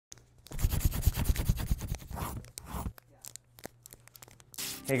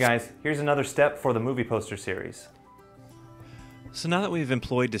Hey guys, here's another step for the movie poster series. So now that we've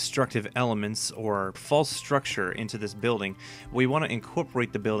employed destructive elements or false structure into this building, we want to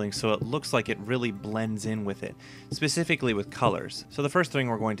incorporate the building so it looks like it really blends in with it, specifically with colors. So the first thing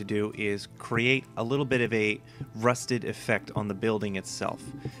we're going to do is create a little bit of a rusted effect on the building itself.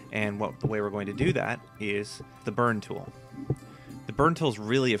 And the way we're going to do that is the burn tool. The burn tool is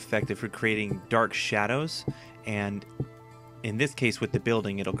really effective for creating dark shadows, and in this case, with the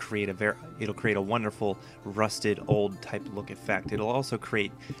building, it'll create a wonderful rusted old type look effect. It'll also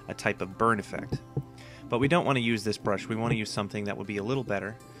create a type of burn effect. But we don't want to use this brush. We want to use something that would be a little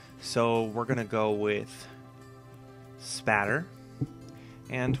better. So we're going to go with spatter,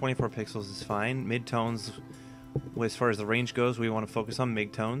 and 24 pixels is fine. Midtones, as far as the range goes, we want to focus on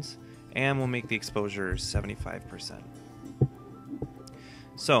midtones, and we'll make the exposure 75%.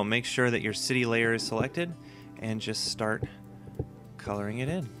 So make sure that your city layer is selected and just start coloring it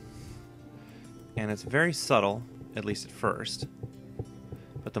in. And it's very subtle, at least at first,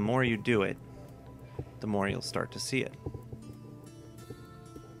 but the more you do it, the more you'll start to see it.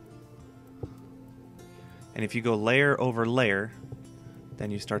 And if you go layer over layer,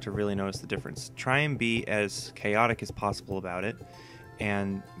 then you start to really notice the difference. Try and be as chaotic as possible about it,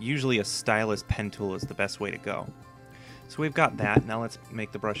 and usually a stylus pen tool is the best way to go. So we've got that. Now let's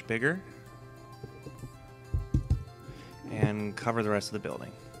make the brush bigger and cover the rest of the building.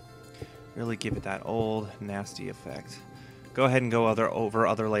 Really give it that old, nasty effect. Go ahead and go over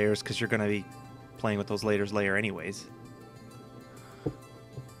other layers, because you're going to be playing with those layers anyways.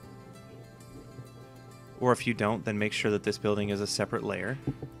 Or if you don't, then make sure that this building is a separate layer,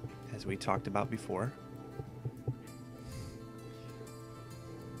 as we talked about before.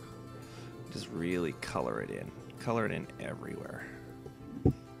 Just really color it in. Color it in everywhere.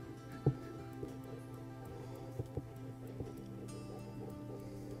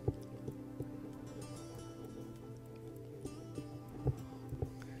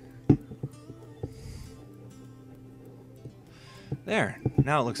 There,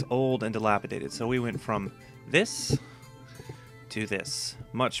 now it looks old and dilapidated. So we went from this to this.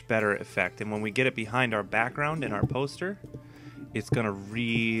 Much better effect. And when we get it behind our background in our poster, it's going to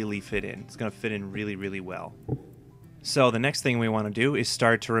really fit in. It's going to fit in really, really well. So the next thing we want to do is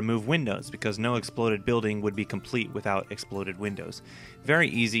start to remove windows, because no exploded building would be complete without exploded windows. Very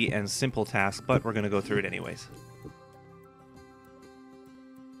easy and simple task, but we're going to go through it anyways.